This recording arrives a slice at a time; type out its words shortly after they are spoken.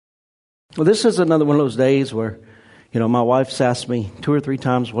Well, this is another one of those days where, my wife's asked me 2 or 3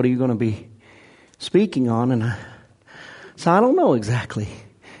 times, what are you going to be speaking on? And so I don't know exactly,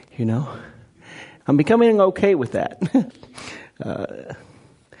 I'm becoming okay with that.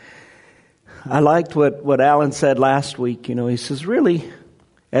 I liked what Alan said last week. He says, really,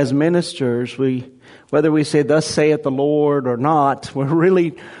 as ministers, whether we say, thus saith the Lord or not,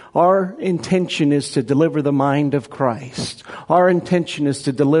 our intention is to deliver the mind of Christ. Our intention is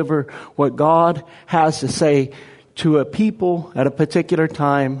to deliver what God has to say to a people at a particular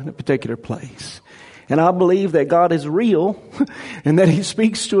time, in a particular place. And I believe that God is real and that He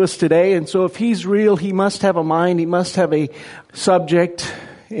speaks to us today. And so if He's real, He must have a mind, He must have a subject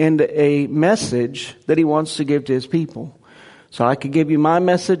and a message that He wants to give to His people. So I could give you my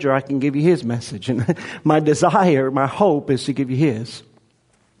message or I can give you His message. And my desire, my hope is to give you His.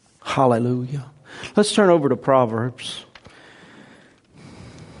 Hallelujah. Let's turn over to Proverbs.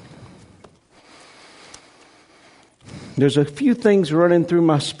 There's a few things running through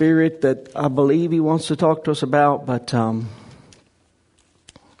my spirit that I believe He wants to talk to us about, but I'm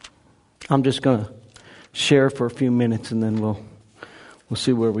just going to share for a few minutes and then we'll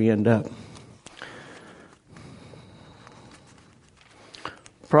see where we end up.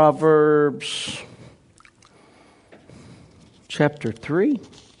 Proverbs chapter 3.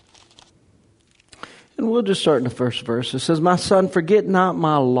 And we'll just start in the first verse. It says, My son, forget not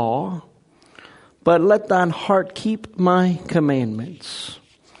my law, but let thine heart keep my commandments.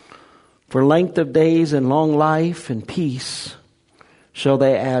 For length of days and long life and peace shall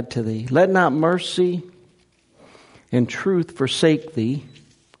they add to thee. Let not mercy and truth forsake thee.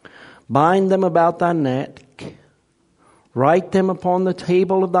 Bind them about thy neck. Write them upon the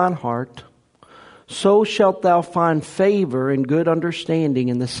table of thine heart. So shalt thou find favor and good understanding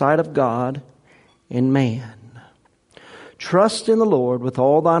in the sight of God and man. Trust in the Lord with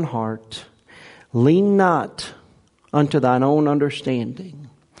all thine heart. Lean not unto thine own understanding.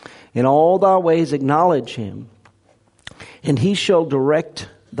 In all thy ways acknowledge Him, and He shall direct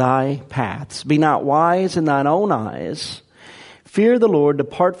thy paths. Be not wise in thine own eyes. Fear the Lord,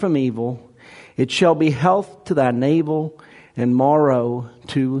 depart from evil. It shall be health to thy navel and marrow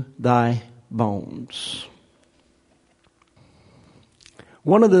to thy bones.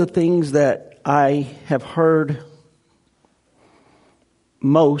 One of the things that I have heard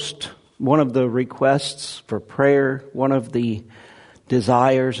most, one of the requests for prayer, one of the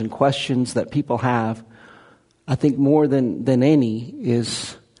desires and questions that people have, I think more than any,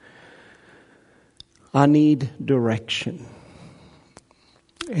 is I need direction.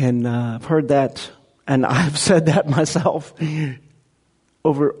 And I've heard that, and I've said that myself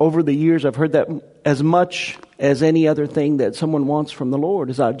over the years. I've heard that as much as any other thing that someone wants from the Lord,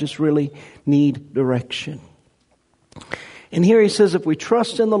 is I just really need direction. And here he says, if we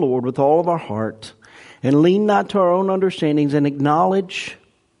trust in the Lord with all of our heart and lean not to our own understandings and acknowledge,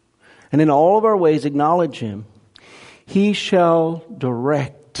 and in all of our ways acknowledge Him, He shall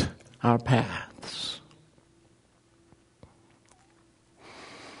direct our paths.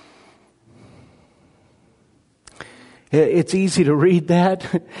 It's easy to read that.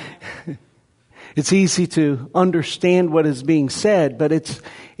 It's easy to understand what is being said, but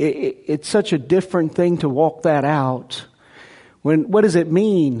it's such a different thing to walk that out. What does it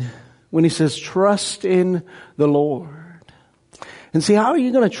mean when he says, trust in the Lord? And see, how are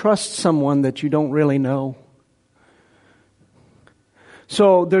you going to trust someone that you don't really know?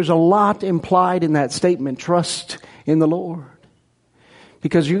 So there's a lot implied in that statement, trust in the Lord.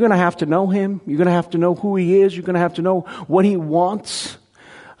 Because you're going to have to know Him. You're going to have to know who He is. You're going to have to know what He wants.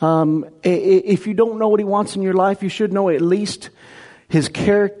 If you don't know what He wants in your life, you should know at least His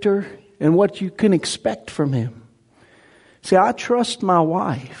character and what you can expect from Him. See, I trust my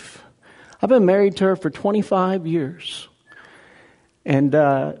wife. I've been married to her for 25 years. And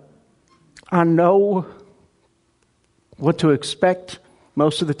I know what to expect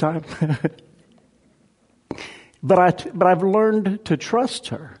most of the time. But I've learned to trust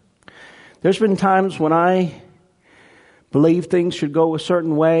her. There's been times when I believe things should go a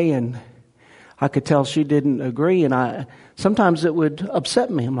certain way, and I could tell she didn't agree, and sometimes it would upset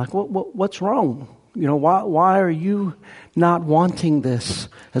me. I'm like, what's wrong? Why are you not wanting this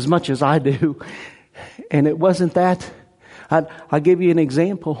as much as I do? And it wasn't that. I'll give you an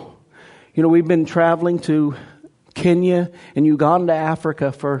example. We've been traveling to Kenya and Uganda,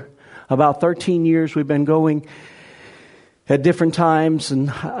 Africa for about 13 years. We've been going at different times, and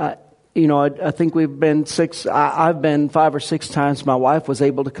I think we've been I've been 5 or 6 times. My wife was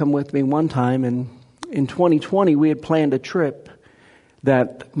able to come with me one time, and in 2020 we had planned a trip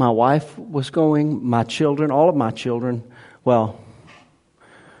that my wife was going, my children, all of my children, well,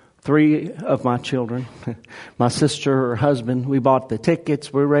 3 of my children, my sister, her husband, we bought the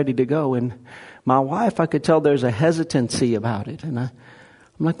tickets. We're ready to go. And my wife, I could tell there's a hesitancy about it. And I'm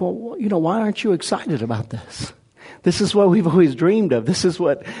like, well, why aren't you excited about this? This is what we've always dreamed of. This is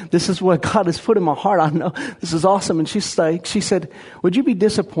what God has put in my heart. I know this is awesome. And she said, would you be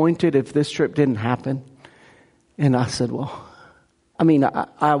disappointed if this trip didn't happen? And I said, well,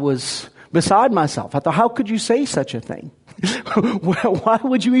 I was beside myself. I thought, how could you say such a thing? Why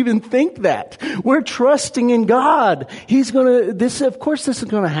would you even think that? We're trusting in God. Of course this is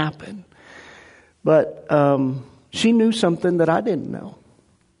going to happen. But she knew something that I didn't know.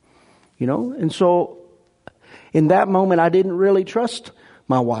 And so in that moment, I didn't really trust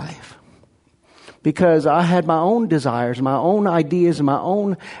my wife because I had my own desires, my own ideas, and my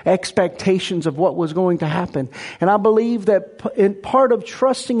own expectations of what was going to happen. And I believe that part of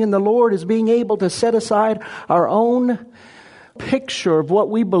trusting in the Lord is being able to set aside our own picture of what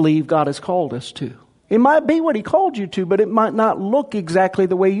we believe God has called us to. It might be what He called you to, but it might not look exactly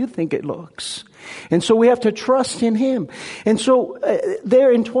the way you think it looks. And so we have to trust in Him. And so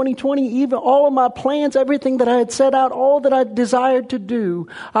there in 2020, even all of my plans, everything that I had set out, all that I desired to do,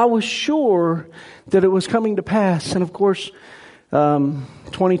 I was sure that it was coming to pass. And of course,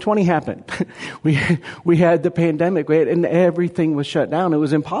 2020 happened. We had the pandemic, and everything was shut down. It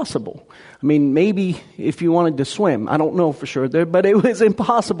was impossible. Maybe if you wanted to swim, I don't know for sure, but it was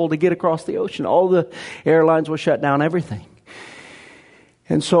impossible to get across the ocean. All the airlines were shut down, everything.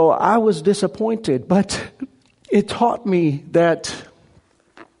 And so I was disappointed, but it taught me that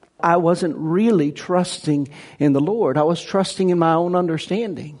I wasn't really trusting in the Lord. I was trusting in my own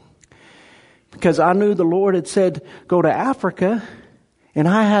understanding. Because I knew the Lord had said, go to Africa, and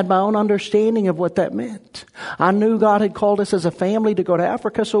I had my own understanding of what that meant. I knew God had called us as a family to go to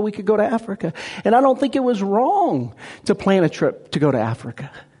Africa so we could go to Africa. And I don't think it was wrong to plan a trip to go to Africa.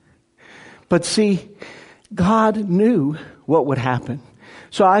 But see, God knew what would happen.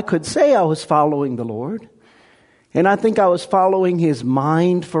 So I could say I was following the Lord. And I think I was following His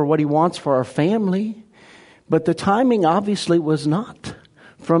mind for what He wants for our family. But the timing obviously was not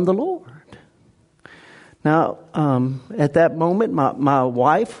from the Lord. Now, at that moment, my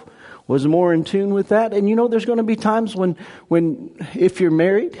wife was more in tune with that. And there's going to be times when if you're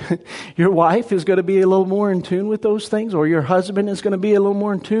married, your wife is going to be a little more in tune with those things, or your husband is going to be a little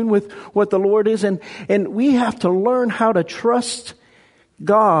more in tune with what the Lord is. And we have to learn how to trust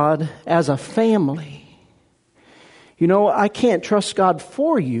God as a family. I can't trust God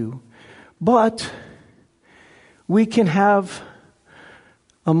for you, but we can have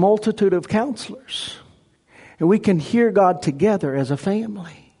a multitude of counselors. And we can hear God together as a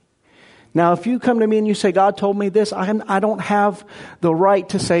family. Now, if you come to me and you say, God told me this, I don't have the right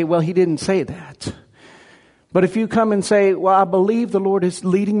to say, well, He didn't say that. But if you come and say, well, I believe the Lord is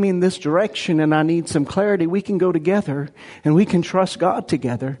leading me in this direction and I need some clarity, we can go together and we can trust God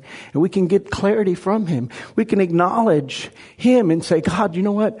together and we can get clarity from Him. We can acknowledge Him and say, God, you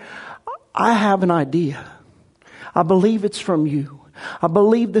know what? I have an idea. I believe it's from you. I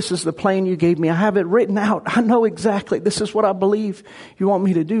believe this is the plan you gave me. I have it written out. I know exactly this is what I believe you want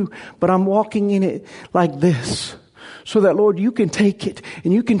me to do. But I'm walking in it like this. So that, Lord, you can take it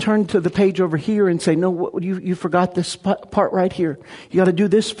and you can turn to the page over here and say, no, you forgot this part right here. You got to do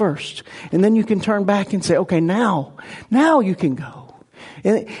this first. And then you can turn back and say, okay, now you can go.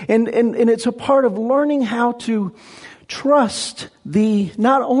 And it's a part of learning how to trust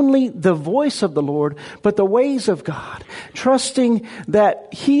not only the voice of the Lord, but the ways of God. Trusting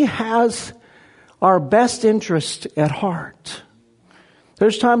that He has our best interest at heart.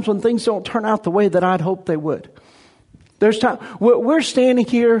 There's times when things don't turn out the way that I'd hoped they would. There's time we're standing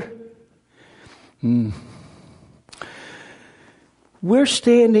here. We're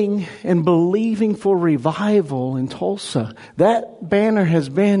standing and believing for revival in Tulsa. That banner has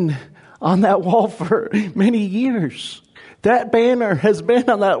been on that wall for many years. That banner has been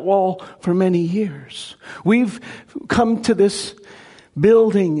on that wall for many years. We've come to this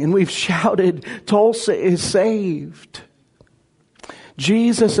building and we've shouted, Tulsa is saved.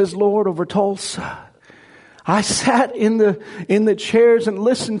 Jesus is Lord over Tulsa. I sat in the chairs and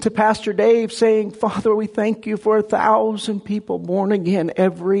listened to Pastor Dave saying, Father, we thank you for 1,000 people born again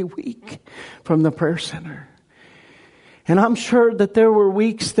every week from the prayer center. And I'm sure that there were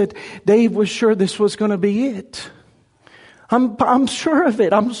weeks that Dave was sure this was going to be it. I'm sure of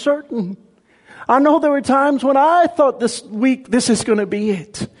it. I'm certain. I know there were times when I thought this week, this is going to be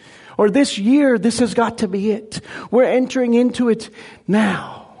it. Or this year, this has got to be it. We're entering into it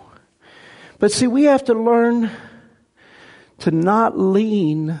now. But see, we have to learn to not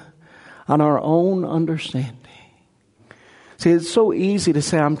lean on our own understanding. See, it's so easy to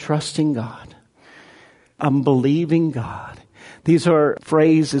say, I'm trusting God. I'm believing God. These are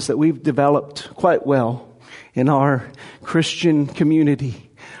phrases that we've developed quite well in our Christian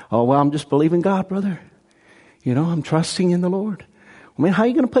community. Oh, well, I'm just believing God, brother. I'm trusting in the Lord. I mean, how are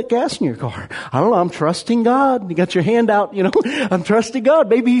you going to put gas in your car? I don't know. I'm trusting God. You got your hand out, I'm trusting God.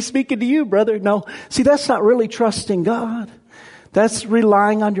 Maybe He's speaking to you, brother. No. See, that's not really trusting God. That's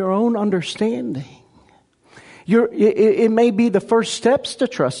relying on your own understanding. It may be the first steps to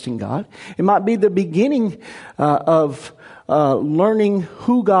trusting God. It might be the beginning of learning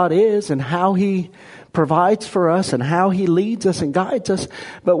who God is and how He provides for us and how He leads us and guides us.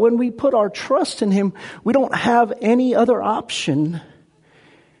 But when we put our trust in Him, we don't have any other option.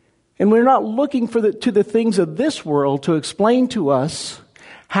 And we're not looking to the things of this world to explain to us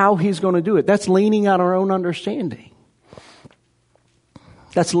how He's going to do it. That's leaning on our own understanding.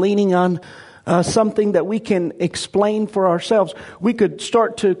 That's leaning on something that we can explain for ourselves. We could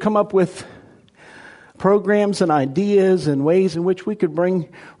start to come up with programs and ideas and ways in which we could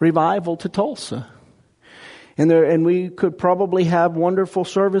bring revival to Tulsa. And we could probably have wonderful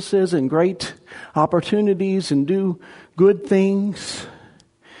services and great opportunities and do good things.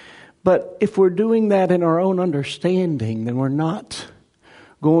 But if we're doing that in our own understanding, then we're not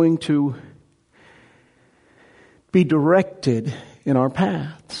going to be directed in our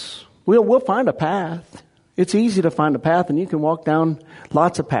paths. We'll find a path. It's easy to find a path, and you can walk down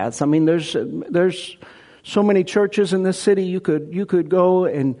lots of paths. I mean, there's so many churches in this city. You could go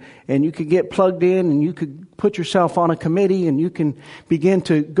and you could get plugged in, and you could put yourself on a committee, and you can begin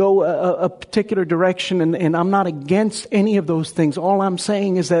to go a particular direction. And I'm not against any of those things. All I'm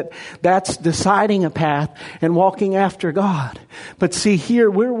saying is that that's deciding a path and walking after God. But see, here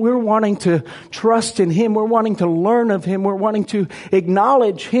we're wanting to trust in Him. We're wanting to learn of Him. We're wanting to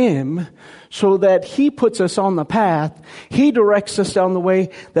acknowledge Him so that He puts us on the path. He directs us down the way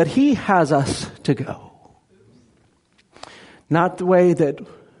that He has us to go. Not the way that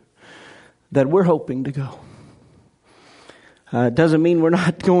we're hoping to go. It doesn't mean we're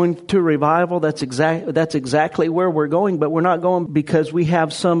not going to revival. That's exactly where we're going. But we're not going because we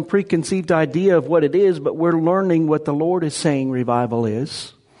have some preconceived idea of what it is. But we're learning what the Lord is saying revival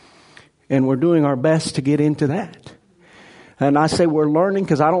is. And we're doing our best to get into that. And I say we're learning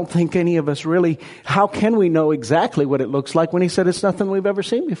because I don't think any of us really, how can we know exactly what it looks like when He said it's nothing we've ever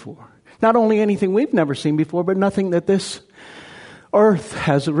seen before? Not only anything we've never seen before, but nothing that this earth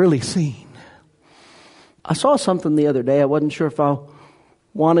has really seen. I saw something the other day. I wasn't sure if I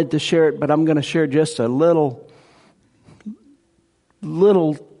wanted to share it, but I'm going to share just a little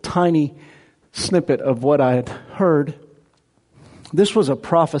tiny snippet of what I had heard. This was a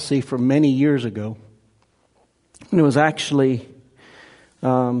prophecy from many years ago. And it was actually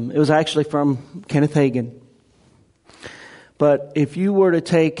from Kenneth Hagin. But if you were to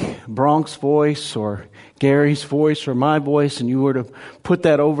take Bronk's voice or Gary's voice or my voice and you were to put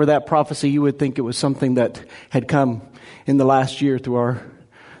that over that prophecy, you would think it was something that had come in the last year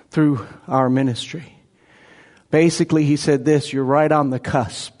through our ministry. Basically, he said this: you're right on the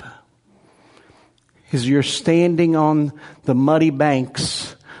cusp. You're standing on the muddy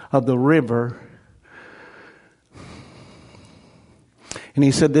banks of the river. And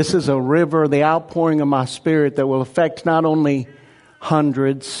he said, this is a river, the outpouring of my Spirit that will affect not only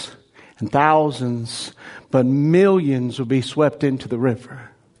hundreds and thousands, but millions will be swept into the river.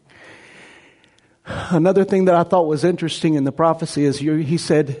 Another thing that I thought was interesting in the prophecy is he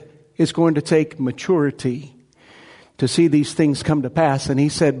said it's going to take maturity to see these things come to pass. And he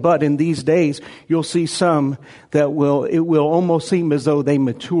said, but in these days, you'll see some that it will almost seem as though they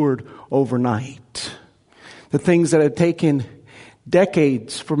matured overnight. The things that have taken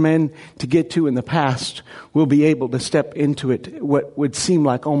decades for men to get to in the past will be able to step into it what would seem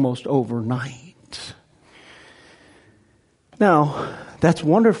like almost overnight. Now, that's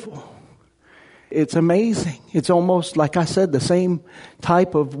wonderful. It's amazing. It's almost, like I said, the same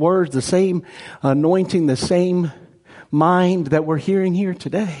type of words, the same anointing, the same mind that we're hearing here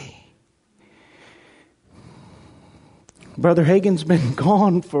today. Brother Hagin's been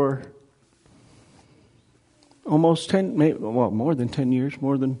gone for almost more than 10 years,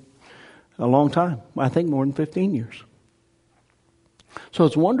 more than a long time. I think more than 15 years. So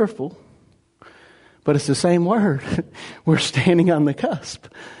it's wonderful, but it's the same word. We're standing on the cusp.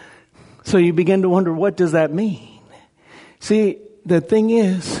 So you begin to wonder, what does that mean? See, the thing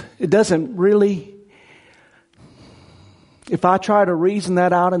is, it doesn't really, if I try to reason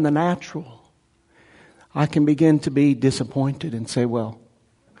that out in the natural, I can begin to be disappointed and say, well,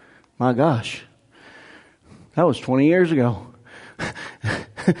 my gosh, that was 20 years ago.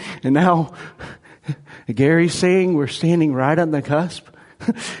 And now, Gary's saying we're standing right on the cusp.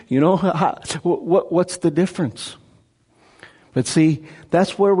 What's the difference? But see,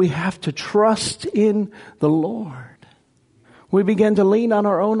 that's where we have to trust in the Lord. We begin to lean on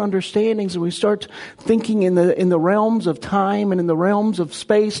our own understandings, and we start thinking in the realms of time and in the realms of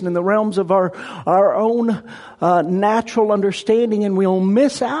space and in the realms of our own natural understanding, and we'll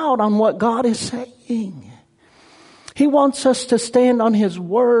miss out on what God is saying. He wants us to stand on His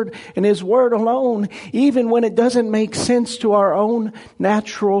Word and His Word alone, even when it doesn't make sense to our own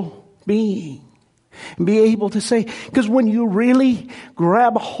natural being. And be able to say, because when you really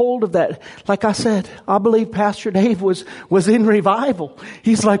grab a hold of that, like I said, I believe Pastor Dave was in revival.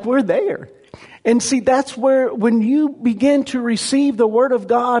 He's like, we're there. And see, that's where, when you begin to receive the Word of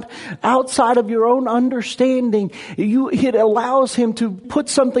God outside of your own understanding, it allows Him to put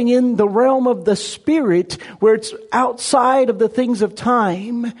something in the realm of the Spirit where it's outside of the things of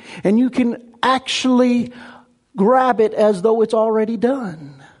time, and you can actually grab it as though it's already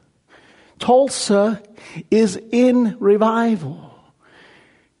done. Tulsa is in revival.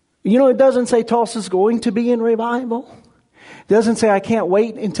 It doesn't say Tulsa's going to be in revival. It doesn't say I can't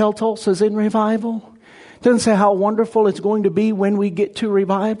wait until Tulsa's in revival. It doesn't say how wonderful it's going to be when we get to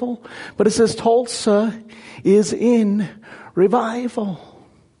revival. But it says Tulsa is in revival.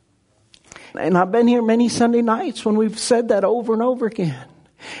 And I've been here many Sunday nights when we've said that over and over again.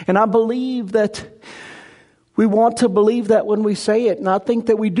 And I believe that we want to believe that when we say it, and I think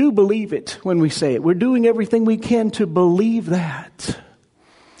that we do believe it when we say it. We're doing everything we can to believe that.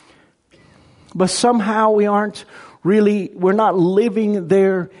 But somehow we're not living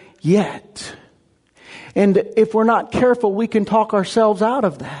there yet. And if we're not careful, we can talk ourselves out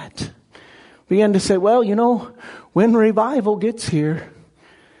of that. Begin to say, well, when revival gets here,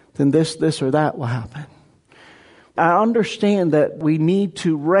 then this or that will happen. I understand that we need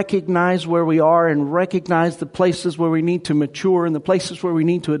to recognize where we are and recognize the places where we need to mature and the places where we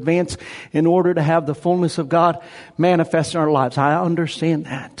need to advance in order to have the fullness of God manifest in our lives. I understand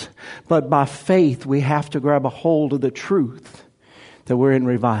that. But by faith, we have to grab a hold of the truth that we're in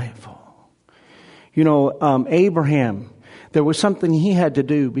revival. Abraham, there was something he had to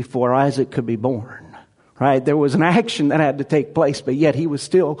do before Isaac could be born. Right? There was an action that had to take place, but yet he was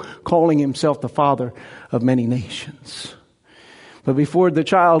still calling himself the father of many nations. But before the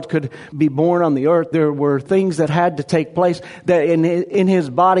child could be born on the earth, there were things that had to take place that in his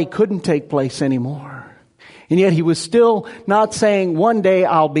body couldn't take place anymore. And yet he was still not saying, one day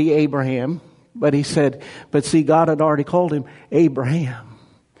I'll be Abraham. But he said, but see, God had already called him Abraham.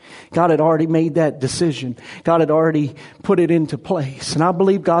 God had already made that decision. God had already put it into place. And I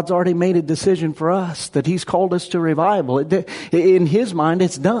believe God's already made a decision for us that He's called us to revival. In His mind,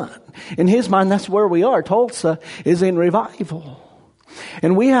 it's done. In His mind, that's where we are. Tulsa is in revival.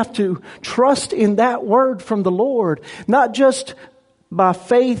 And we have to trust in that word from the Lord, not just by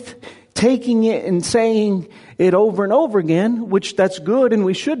faith taking it and saying it over and over again, which that's good and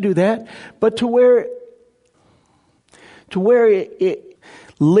we should do that, but to where it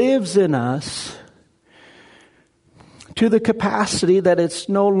lives in us to the capacity that it's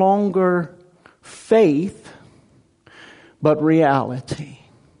no longer faith, but reality.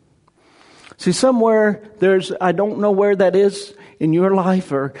 See, somewhere I don't know where that is in your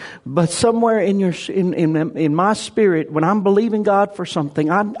life, but somewhere in my spirit, when I'm believing God for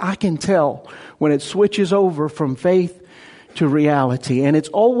something, I can tell when it switches over from faith to reality, and it's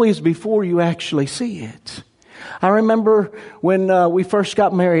always before you actually see it. I remember when we first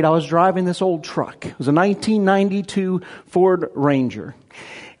got married, I was driving this old truck. It was a 1992 Ford Ranger.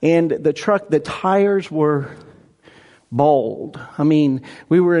 And the truck, the tires were bald. I mean,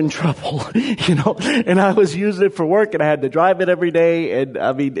 we were in trouble, and I was using it for work and I had to drive it every day. And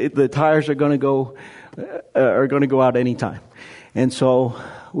I mean, the tires are going to go out anytime. And so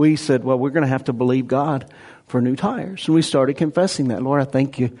we said, well, we're going to have to believe God for new tires. And we started confessing that. Lord, I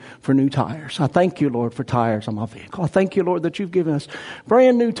thank you for new tires. I thank you, Lord, for tires on my vehicle. I thank you, Lord, that you've given us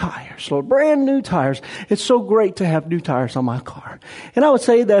brand new tires. Lord, brand new tires. It's so great to have new tires on my car. And I would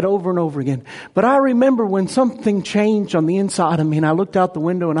say that over and over again. But I remember when something changed on the inside of me and I looked out the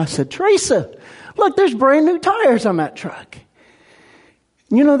window and I said, Teresa, look, there's brand new tires on that truck.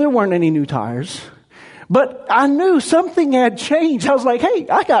 There weren't any new tires. But I knew something had changed. I was like, hey,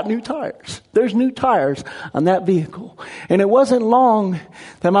 I got new tires. There's new tires on that vehicle. And it wasn't long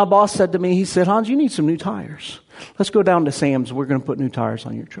that my boss said to me, he said, Hans, you need some new tires. Let's go down to Sam's. We're going to put new tires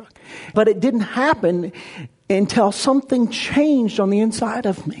on your truck. But it didn't happen until something changed on the inside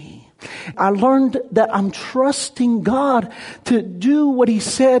of me. I learned that I'm trusting God to do what He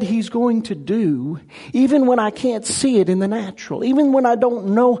said He's going to do, even when I can't see it in the natural, even when I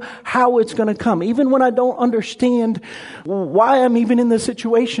don't know how it's going to come, even when I don't understand why I'm even in the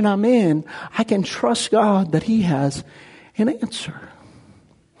situation I'm in. I can trust God that He has an answer.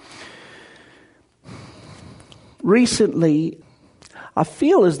 Recently, I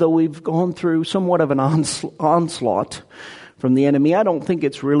feel as though we've gone through somewhat of an onslaught from the enemy. I don't think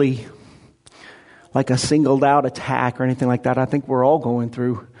it's really like a singled out attack or anything like that. I think we're all going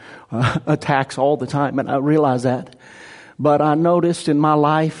through attacks all the time, and I realize that. But I noticed in my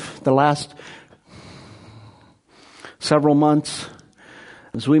life the last several months,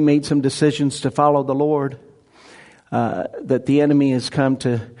 as we made some decisions to follow the Lord, that the enemy has come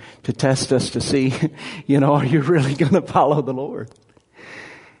to test us to see, are you really going to follow the Lord?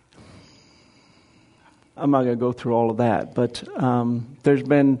 I'm not going to go through all of that, but there's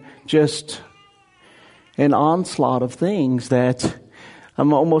been just an onslaught of things that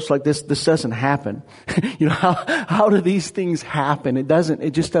I'm almost like this doesn't happen. How do these things happen?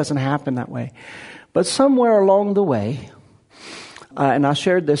 It just doesn't happen that way. But somewhere along the way, and I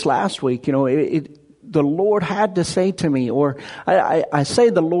shared this last week, the Lord had to say to me, or I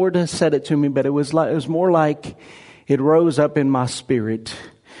say the Lord has said it to me, but it was more like it rose up in my spirit,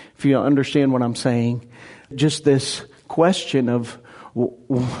 if you understand what I'm saying. Just this question of,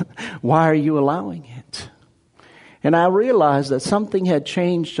 why are you allowing it? And I realized that something had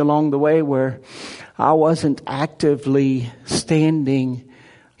changed along the way where I wasn't actively standing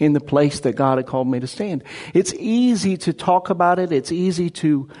in the place that God had called me to stand. It's easy to talk about it. It's easy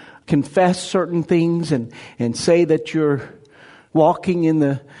to confess certain things and say that you're walking in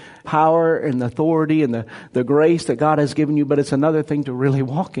the power and the authority and the grace that God has given you, but it's another thing to really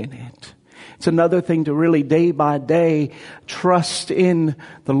walk in it. It's another thing to really day by day trust in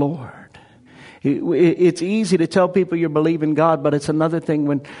the Lord. It's easy to tell people you believe in God, but it's another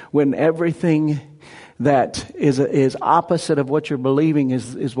thing when everything that is opposite of what you're believing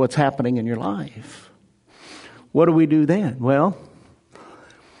is what's happening in your life. What do we do then? Well,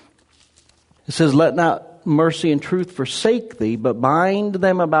 it says, let not mercy and truth forsake thee, but bind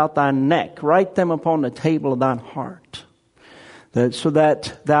them about thy neck. Write them upon the table of thine heart, so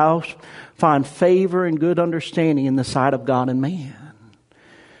that thou find favor and good understanding in the sight of God and man.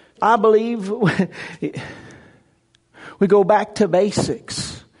 I believe we go back to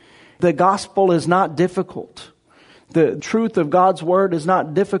basics. The gospel is not difficult. The truth of God's word is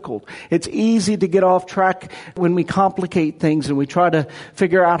not difficult. It's easy to get off track when we complicate things and we try to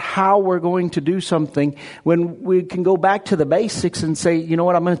figure out how we're going to do something, when we can go back to the basics and say, you know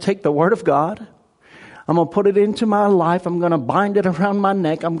what, I'm going to take the word of God. I'm going to put it into my life. I'm going to bind it around my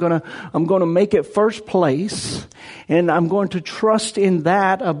neck. I'm going to make it first place. And I'm going to trust in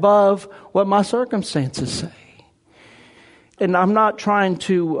that above what my circumstances say. And I'm not trying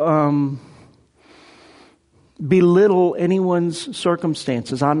to belittle anyone's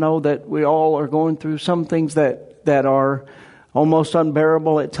circumstances. I know that we all are going through some things that are almost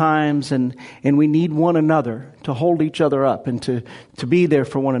unbearable at times, and we need one another to hold each other up and to be there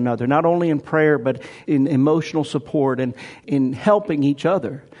for one another, not only in prayer, but in emotional support and in helping each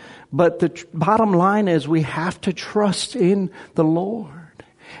other. But the bottom line is we have to trust in the Lord.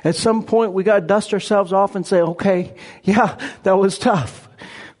 At some point, we got to dust ourselves off and say, okay, yeah, that was tough.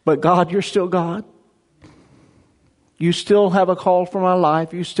 But God, you're still God. You still have a call for my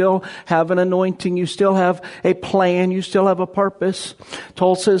life. You still have an anointing. You still have a plan. You still have a purpose.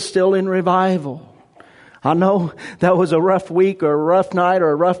 Tulsa is still in revival. I know that was a rough week or a rough night or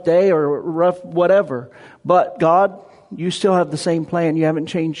a rough day or a rough whatever. But God, you still have the same plan. You haven't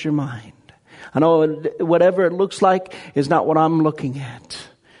changed your mind. I know whatever it looks like is not what I'm looking at.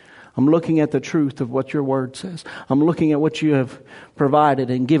 I'm looking at the truth of what your word says. I'm looking at what you have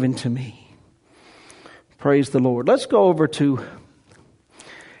provided and given to me. Praise the Lord. Let's go over to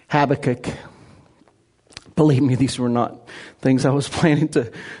Habakkuk. Believe me, these were not things I was planning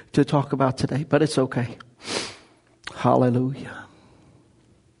to talk about today, but it's okay. Hallelujah.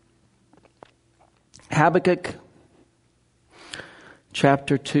 Habakkuk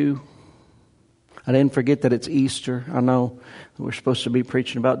chapter 2. I didn't forget that it's Easter. I know we're supposed to be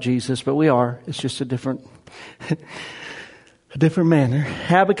preaching about Jesus, but we are. It's just a different manner.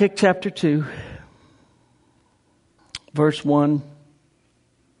 Habakkuk chapter 2. Verse 1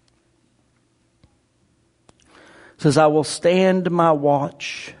 says, I will stand my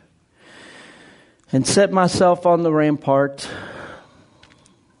watch and set myself on the rampart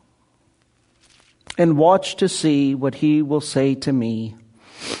and watch to see what he will say to me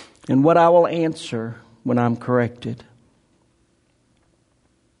and what I will answer when I'm corrected.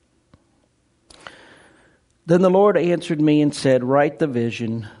 Then the Lord answered me and said, write the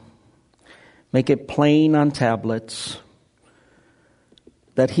vision, make it plain on tablets,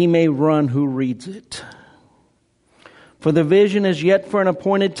 that he may run who reads it. For the vision is yet for an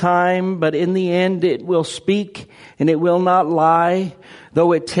appointed time, but in the end it will speak and it will not lie.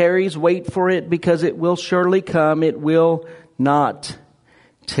 Though it tarries, wait for it, because it will surely come. It will not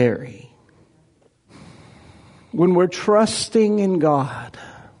tarry. When we're trusting in God,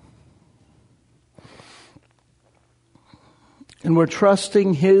 and we're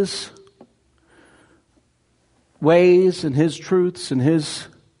trusting His ways and His truths and His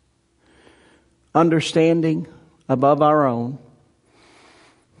understanding above our own,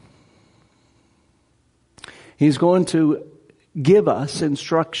 He's going to give us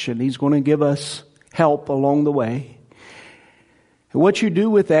instruction. He's going to give us help along the way. And what you do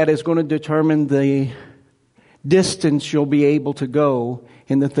with that is going to determine the distance you'll be able to go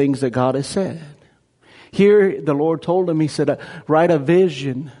in the things that God has said. Here, the Lord told him, He said, write a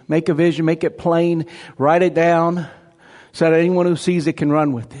vision, make it plain, write it down so that anyone who sees it can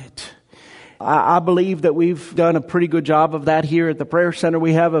run with it. I believe that we've done a pretty good job of that here at the prayer center.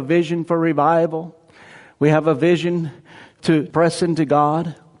 We have a vision for revival. We have a vision to press into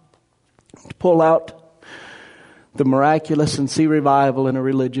God, to pull out the miraculous and see revival in a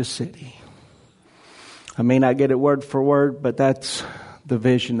religious city. I may not get it word for word, but that's the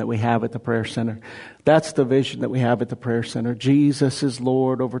vision that we have at the prayer center. That's the vision that we have at the prayer center. Jesus is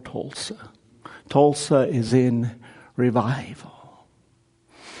Lord over Tulsa. Tulsa is in revival.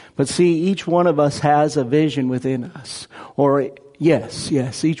 But see, each one of us has a vision within us. Or yes,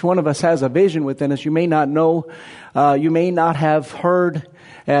 each one of us has a vision within us. You may not know, you may not have heard,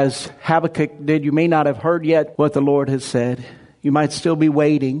 as Habakkuk did, you may not have heard yet what the Lord has said. You might still be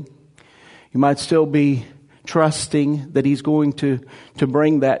waiting. You might still be trusting that He's going to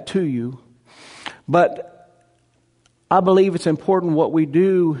bring that to you. But I believe it's important what we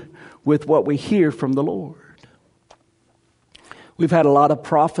do with what we hear from the Lord. We've had a lot of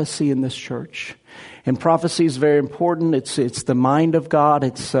prophecy in this church. And prophecy is very important. It's the mind of God.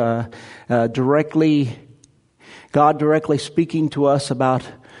 It's God directly speaking to us about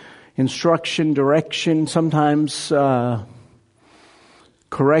instruction, direction, sometimes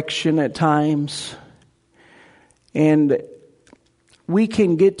correction at times. And we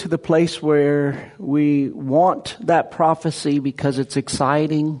can get to the place where we want that prophecy because it's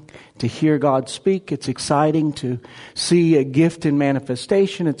exciting to hear God speak. It's exciting to see a gift in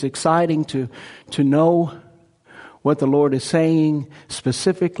manifestation. It's exciting to know what the Lord is saying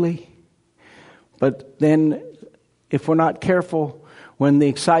specifically. But then if we're not careful, when the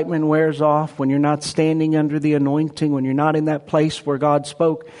excitement wears off, when you're not standing under the anointing, when you're not in that place where God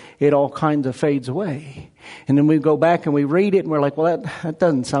spoke, it all kinds of fades away. And then we go back and we read it and we're like, well, that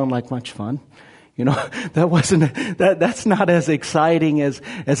doesn't sound like much fun. You know, that's not as exciting as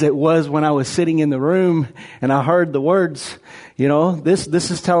it was when I was sitting in the room and I heard the words. You know, this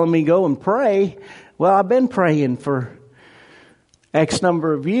is telling me go and pray. Well, I've been praying for X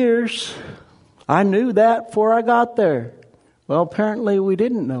number of years. I knew that before I got there. Well, apparently we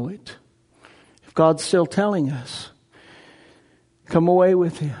didn't know it. If God's still telling us, come away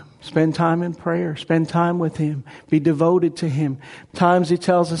with Him. Spend time in prayer. Spend time with Him. Be devoted to Him. Times He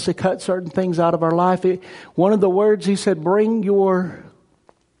tells us to cut certain things out of our life. One of the words He said, bring your...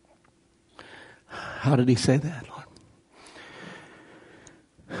 How did He say that,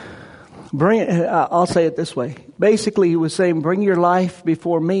 Lord? I'll say it this way. Basically, He was saying, bring your life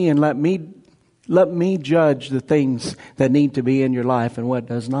before me and let me judge the things that need to be in your life and what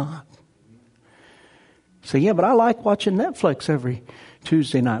does not. So, yeah, but I like watching Netflix every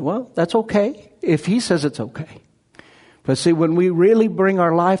Tuesday night. Well, that's okay if He says it's okay. But see, when we really bring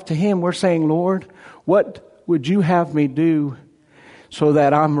our life to Him, we're saying, Lord, what would you have me do so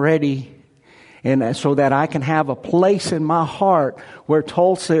that I'm ready and so that I can have a place in my heart where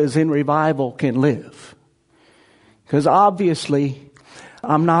Tulsa is in revival can live? Because obviously,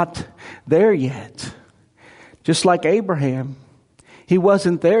 I'm not there yet. Just like Abraham. He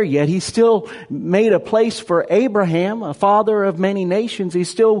wasn't there yet. He still made a place for Abraham, a father of many nations. He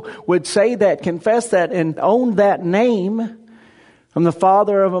still would say that, confess that, and own that name. I'm the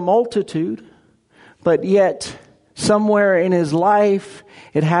father of a multitude. But yet, somewhere in his life,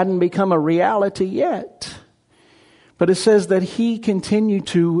 it hadn't become a reality yet. But it says that he continued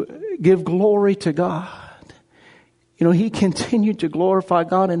to give glory to God. You know, he continued to glorify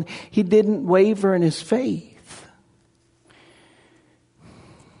God and he didn't waver in his faith.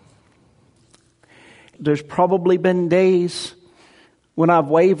 There's probably been days when I've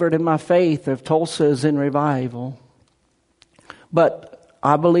wavered in my faith if Tulsa is in revival. But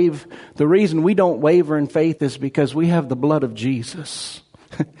I believe the reason we don't waver in faith is because we have the blood of Jesus.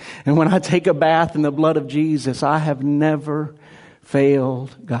 And when I take a bath in the blood of Jesus, I have never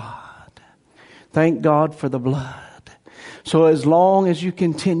failed God. Thank God for the blood. So as long as you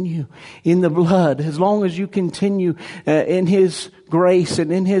continue in the blood, as long as you continue in His grace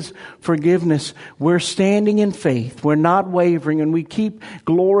and in His forgiveness, we're standing in faith. We're not wavering, and we keep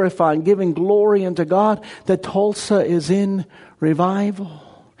glorifying, giving glory unto God that Tulsa is in revival.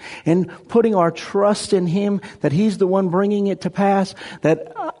 And putting our trust in Him, that He's the one bringing it to pass,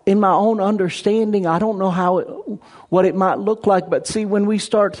 that in my own understanding, I don't know what it might look like. But see, when we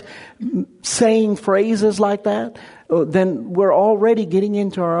start saying phrases like that, then we're already getting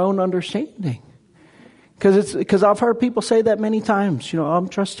into our own understanding. Because I've heard people say that many times. I'm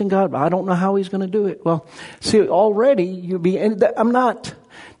trusting God, but I don't know how He's going to do it. Well, see, already I'm not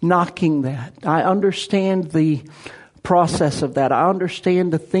knocking that. I understand the process of that. I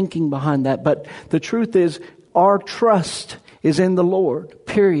understand the thinking behind that. But the truth is, our trust is in the Lord,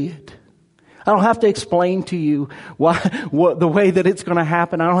 period. I don't have to explain to you the way that it's going to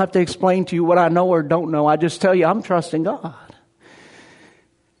happen. I don't have to explain to you what I know or don't know. I just tell you, I'm trusting God.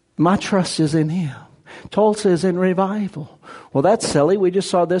 My trust is in Him. Tulsa is in revival. Well, that's silly. We just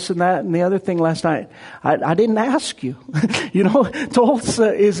saw this and that and the other thing last night. I didn't ask you.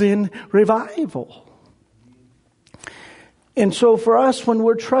 Tulsa is in revival. And so for us, when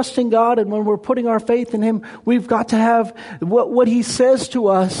we're trusting God and when we're putting our faith in Him, we've got to have what He says to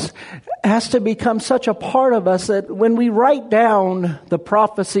us has to become such a part of us that when we write down the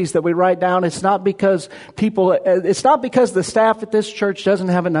prophecies that we write down, it's not because the staff at this church doesn't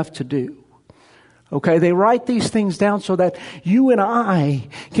have enough to do. Okay, they write these things down so that you and I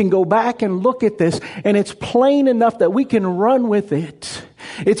can go back and look at this, and it's plain enough that we can run with it.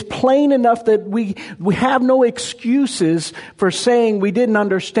 It's plain enough that we have no excuses for saying we didn't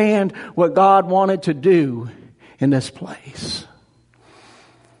understand what God wanted to do in this place.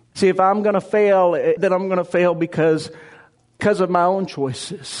 See, if I'm going to fail, then I'm going to fail because of my own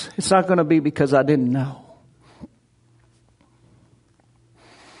choices. It's not going to be because I didn't know.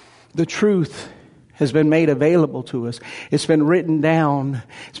 The truth has been made available to us. It's been written down.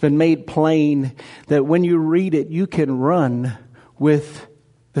 It's been made plain that when you read it, you can run with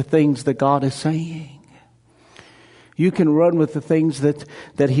the things that God is saying. You can run with the things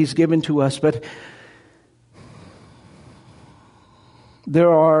that He's given to us. But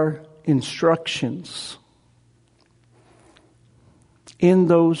there are instructions in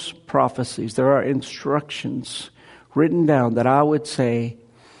those prophecies. There are instructions written down that I would say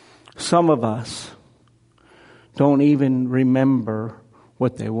some of us don't even remember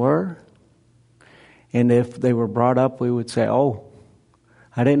what they were. And if they were brought up, we would say, oh,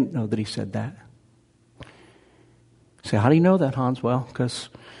 I didn't know that He said that. Say, how do you know that, Hans? Well, because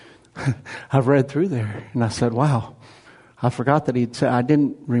I've read through there. And I said, wow, I forgot that He'd said, I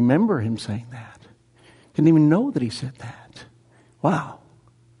didn't remember Him saying that. Didn't even know that He said that. Wow.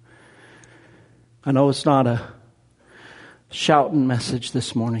 I know it's not a shouting message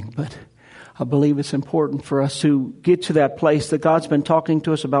this morning, but I believe it's important for us to get to that place that God's been talking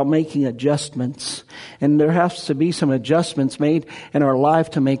to us about making adjustments. And there has to be some adjustments made in our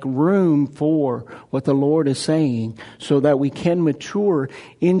life to make room for what the Lord is saying so that we can mature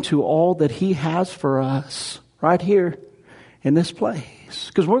into all that He has for us right here in this place.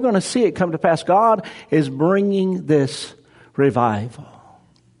 Because we're going to see it come to pass. God is bringing this revival.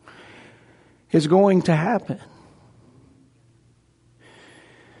 It's going to happen.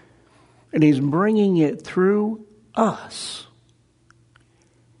 And He's bringing it through us.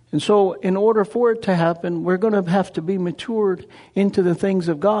 And so in order for it to happen, we're going to have to be matured into the things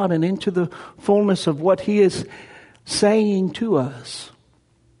of God and into the fullness of what He is saying to us.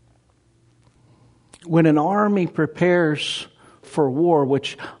 When an army prepares for war,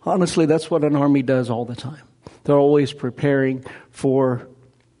 which honestly that's what an army does all the time. They're always preparing for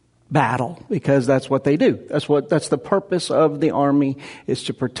battle because that's what they do. That's the purpose of the army, is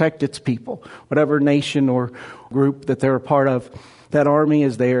to protect its people. Whatever nation or group that they're a part of, that army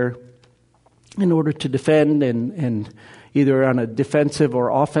is there in order to defend and either on a defensive or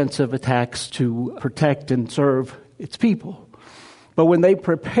offensive attacks to protect and serve its people. But when they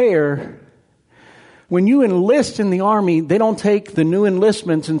prepare, when you enlist in the army, they don't take the new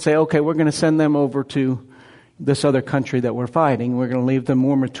enlistments and say, okay, we're going to send them over to this other country that we're fighting. We're going to leave the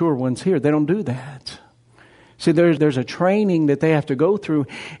more mature ones here. They don't do that. See, there's a training that they have to go through.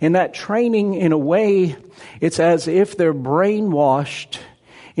 And that training, in a way, it's as if they're brainwashed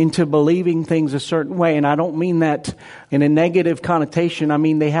into believing things a certain way. And I don't mean that in a negative connotation. I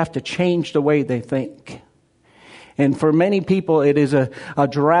mean they have to change the way they think. And for many people, it is a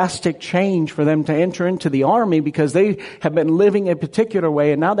drastic change for them to enter into the army because they have been living a particular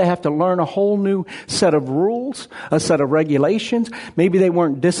way, and now they have to learn a whole new set of rules, a set of regulations. Maybe they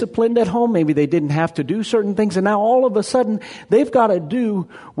weren't disciplined at home. Maybe they didn't have to do certain things, and now all of a sudden, they've got to do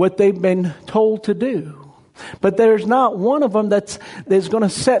what they've been told to do. But there's not one of them that's going to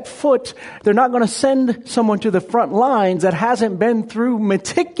set foot. They're not going to send someone to the front lines that hasn't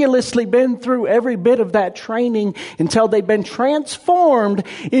meticulously been through every bit of that training until they've been transformed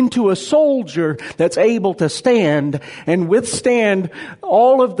into a soldier that's able to stand and withstand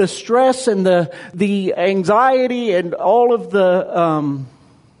all of the stress and the anxiety and all of the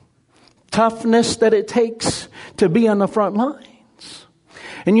toughness that it takes to be on the front line.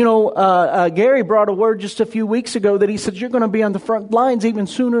 And Gary brought a word just a few weeks ago that he said, you're going to be on the front lines even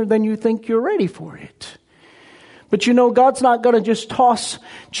sooner than you think you're ready for it. But God's not going to just toss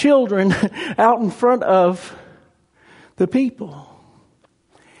children out in front of the people.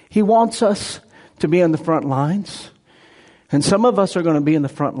 He wants us to be on the front lines. And some of us are going to be in the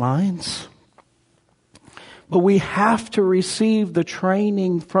front lines. But we have to receive the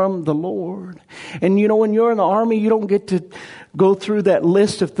training from the Lord. And when you're in the army, you don't get to go through that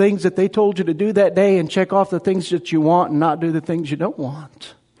list of things that they told you to do that day and check off the things that you want and not do the things you don't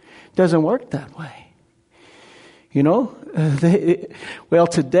want. It doesn't work that way.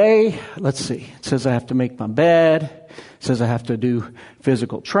 Today, let's see. It says I have to make my bed. It says I have to do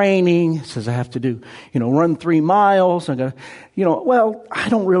physical training. It says I have to do, run 3 miles. I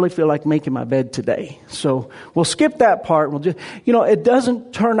don't really feel like making my bed today. So we'll skip that part. We'll just, it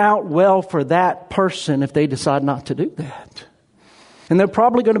doesn't turn out well for that person if they decide not to do that. And they're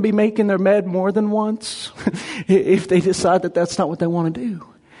probably going to be making their bed more than once if they decide that that's not what they want to do.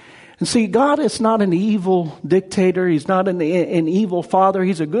 And see, God is not an evil dictator. He's not an evil father.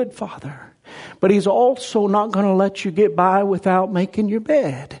 He's a good father. But He's also not going to let you get by without making your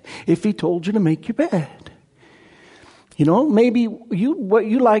bed if He told you to make your bed. Maybe what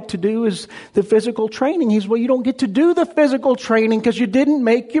you like to do is the physical training. You don't get to do the physical training because you didn't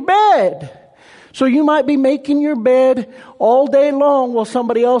make your bed. So you might be making your bed all day long while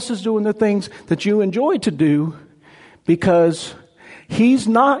somebody else is doing the things that you enjoy to do, because He's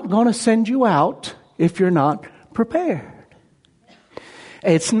not going to send you out if you're not prepared.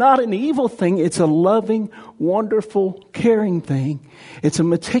 It's not an evil thing. It's a loving, wonderful, caring thing. It's a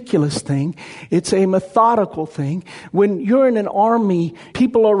meticulous thing. It's a methodical thing. When you're in an army,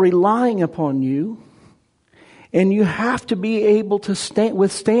 people are relying upon you. And you have to be able to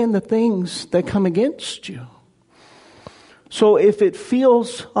withstand the things that come against you. So if it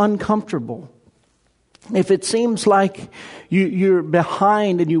feels uncomfortable, if it seems like you're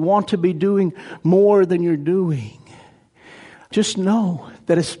behind and you want to be doing more than you're doing, just know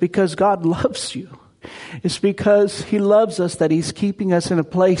that it's because God loves you. It's because He loves us that He's keeping us in a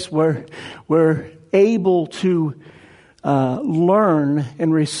place where we're able to learn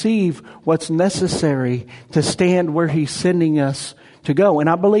and receive what's necessary to stand where He's sending us to go. And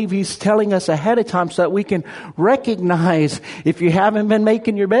I believe He's telling us ahead of time so that we can recognize, if you haven't been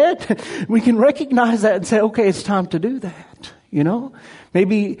making your bed, we can recognize that and say, okay, it's time to do that.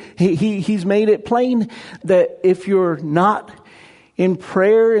 Maybe He's made it plain that if you're not in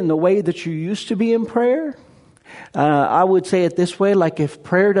prayer in the way that you used to be in prayer, I would say it this way, like if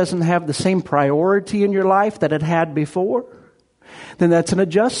prayer doesn't have the same priority in your life that it had before, then that's an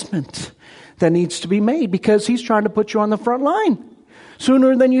adjustment that needs to be made, because He's trying to put you on the front line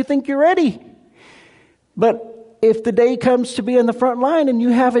sooner than you think you're ready. But if the day comes to be on the front line and you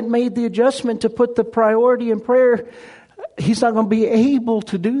haven't made the adjustment to put the priority in prayer, He's not going to be able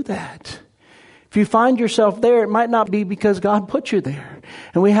to do that. If you find yourself there, it might not be because God put you there.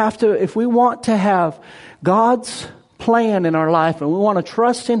 And we have to, if we want to have God's plan in our life and we want to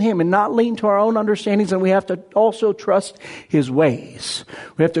trust in Him and not lean to our own understandings, and we have to also trust His ways.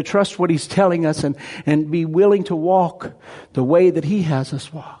 We have to trust what He's telling us and be willing to walk the way that He has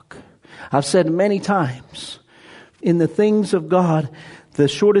us walk. I've said many times, in the things of God, the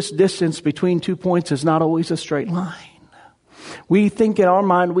shortest distance between 2 points is not always a straight line. We think in our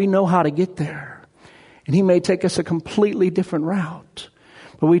mind we know how to get there. And He may take us a completely different route.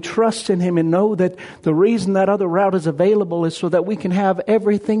 But we trust in Him and know that the reason that other route is available is so that we can have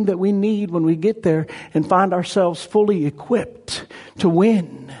everything that we need when we get there and find ourselves fully equipped to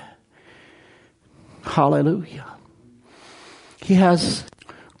win. Hallelujah. He has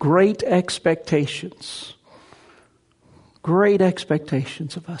great expectations. Great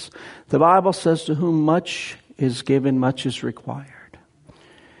expectations of us. The Bible says, to whom much is given, much is required.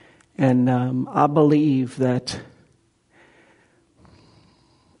 And I believe that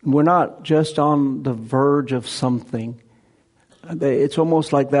we're not just on the verge of something. It's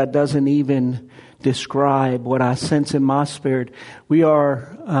almost like that doesn't even describe what I sense in my spirit. We're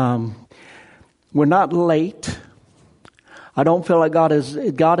not late. I don't feel like God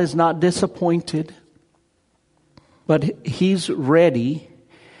is not disappointed, but He's ready.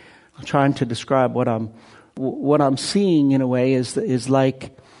 I'm trying to describe what I'm seeing in a way is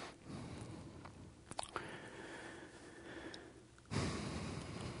like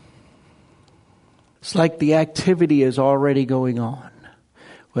it's like the activity is already going on.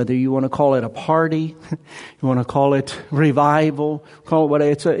 Whether you want to call it a party, you want to call it revival, call it what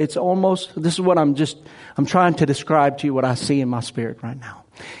it's almost, this is what I'm trying to describe to you what I see in my spirit right now.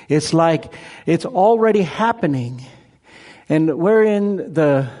 It's like it's already happening, and we're in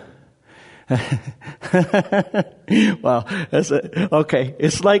the well, okay.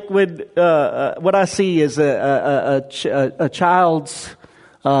 It's like when what I see is a child's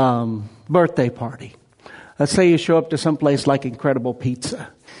birthday party. Let's say you show up to some place like Incredible Pizza,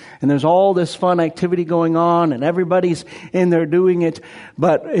 and there's all this fun activity going on, and everybody's in there doing it.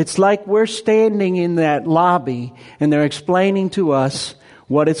 But it's like we're standing in that lobby, and they're explaining to us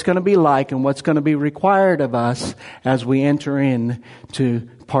what it's going to be like and what's going to be required of us as we enter in to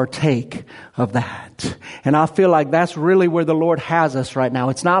partake of that. And I feel like that's really where the Lord has us right now.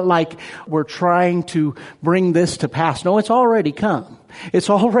 It's not like we're trying to bring this to pass. No, it's already come. It's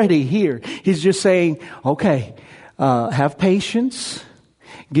already here. He's just saying, okay, have patience.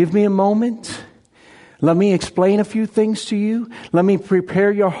 Give me a moment. Let me explain a few things to you. Let me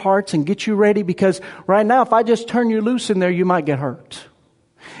prepare your hearts and get you ready, because right now, if I just turn you loose in there, you might get hurt.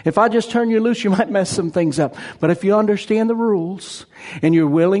 If I just turn you loose, you might mess some things up. But if you understand the rules and you're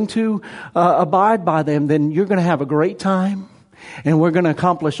willing to abide by them, then you're going to have a great time, and we're going to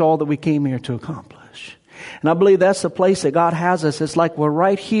accomplish all that we came here to accomplish. And I believe that's the place that God has us. It's like we're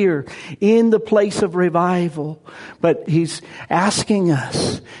right here in the place of revival. But He's asking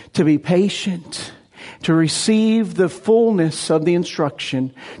us to be patient, to receive the fullness of the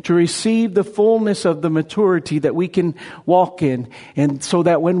instruction, to receive the fullness of the maturity that we can walk in. And so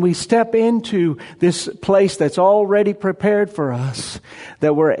that when we step into this place that's already prepared for us,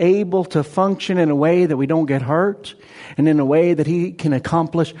 that we're able to function in a way that we don't get hurt, and in a way that He can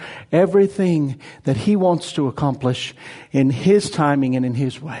accomplish everything that He wants to accomplish in His timing and in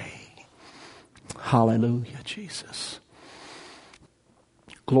His way. Hallelujah, Jesus.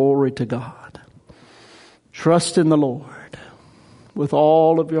 Glory to God. Trust in the Lord with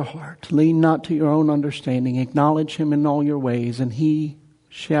all of your heart. Lean not to your own understanding. Acknowledge Him in all your ways, and He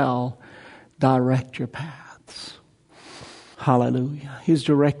shall direct your paths. Hallelujah. He's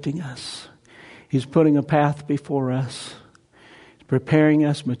directing us. He's putting a path before us. He's preparing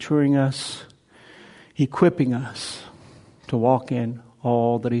us, maturing us, equipping us to walk in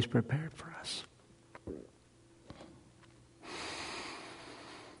all that He's prepared for us.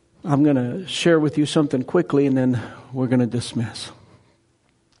 I'm going to share with you something quickly, and then we're going to dismiss.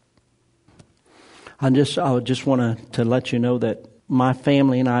 I just want to let you know that my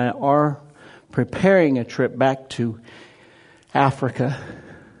family and I are preparing a trip back to Africa.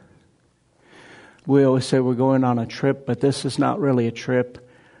 We always say we're going on a trip, but this is not really a trip.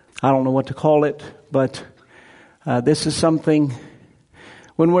 I don't know what to call it, but this is something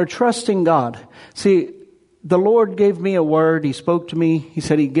when we're trusting God. See, the Lord gave me a word. He spoke to me. He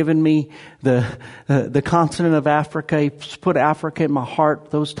said He'd given me the continent of Africa. He's put Africa in my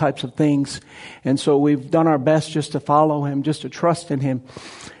heart, those types of things. And so we've done our best just to follow Him, just to trust in Him.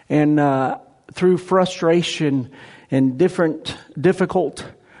 And through frustration and difficult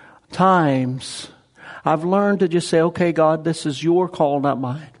times, I've learned to just say, okay, God, this is your call, not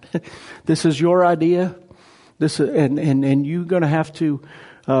mine. This is your idea. And you're going to have to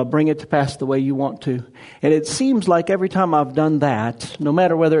bring it to pass the way you want to. And it seems like every time I've done that, no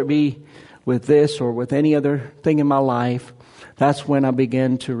matter whether it be with this or with any other thing in my life, that's when I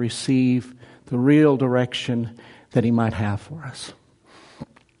begin to receive the real direction that He might have for us.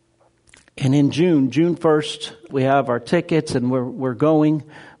 And in June 1st, we have our tickets, and we're going.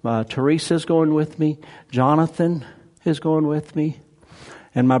 Teresa's going with me. Jonathan is going with me.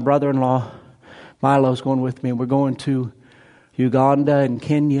 And my brother-in-law, Milo's going with me. And we're going to Uganda and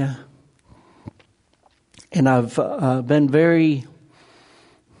Kenya. And I've been very...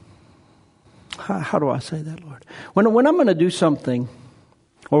 How do I say that, Lord? When I'm going to do something,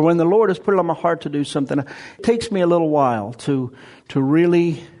 or when the Lord has put it on my heart to do something, it takes me a little while to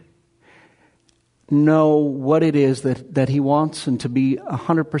really know what it is that He wants and to be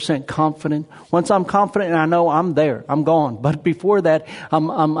 100% confident. Once I'm confident and I know I'm there, I'm gone. But before that,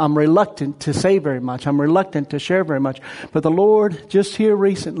 I'm reluctant to say very much. I'm reluctant to share very much. But the Lord, just here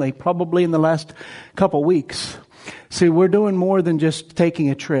recently, probably in the last couple weeks, see, we're doing more than just taking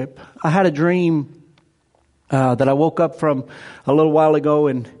a trip. I had a dream that I woke up from a little while ago,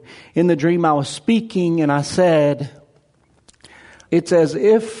 and in the dream I was speaking and I said, it's as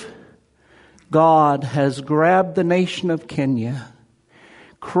if God has grabbed the nation of Kenya,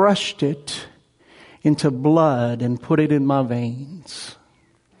 crushed it into blood and put it in my veins.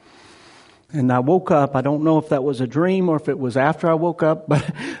 And I woke up. I don't know if that was a dream or if it was after I woke up, but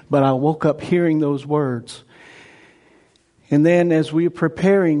I woke up hearing those words. And then as we're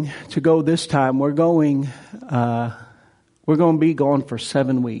preparing to go this time, we're going to be gone for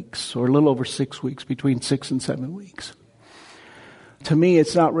 7 weeks, or a little over 6 weeks, between 6 and 7 weeks. To me,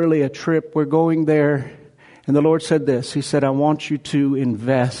 it's not really a trip. We're going there, and the Lord said this. He said, I want you to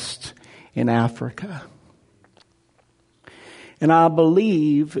invest in Africa. And I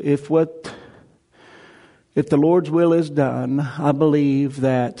believe if the Lord's will is done, I believe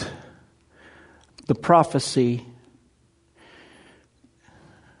that the prophecy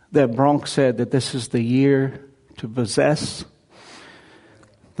that Bronk said, that this is the year to possess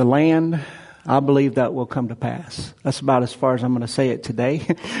the land, I believe that will come to pass. That's about as far as I'm going to say it today.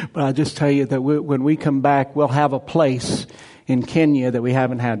 But I'll just tell you that when we come back, we'll have a place in Kenya that we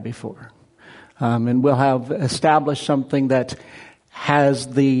haven't had before. And we'll have established something that has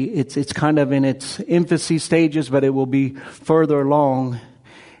it's kind of in its infancy stages, but it will be further along.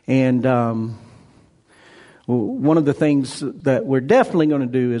 And one of the things that we're definitely going to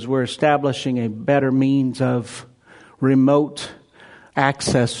do is we're establishing a better means of remote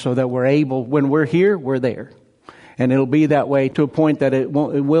access so that we're able, when we're here, we're there. And it'll be that way to a point that it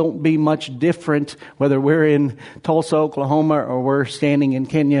won't be much different whether we're in Tulsa, Oklahoma, or we're standing in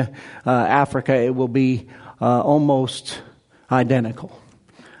Kenya, Africa. It will be almost identical.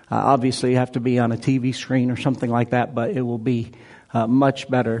 Obviously, you have to be on a TV screen or something like that, but it will be much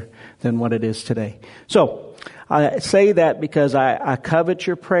better than what it is today. So I say that because I covet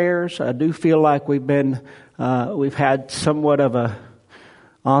your prayers. I do feel like we've had somewhat of a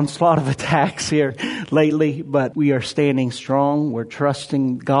onslaught of attacks here lately, but we are standing strong. We're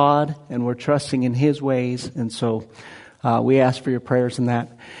trusting God and we're trusting in His ways. And so we ask for your prayers in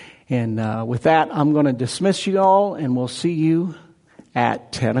that. And with that, I'm going to dismiss you all, and we'll see you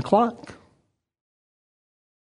at 10 o'clock.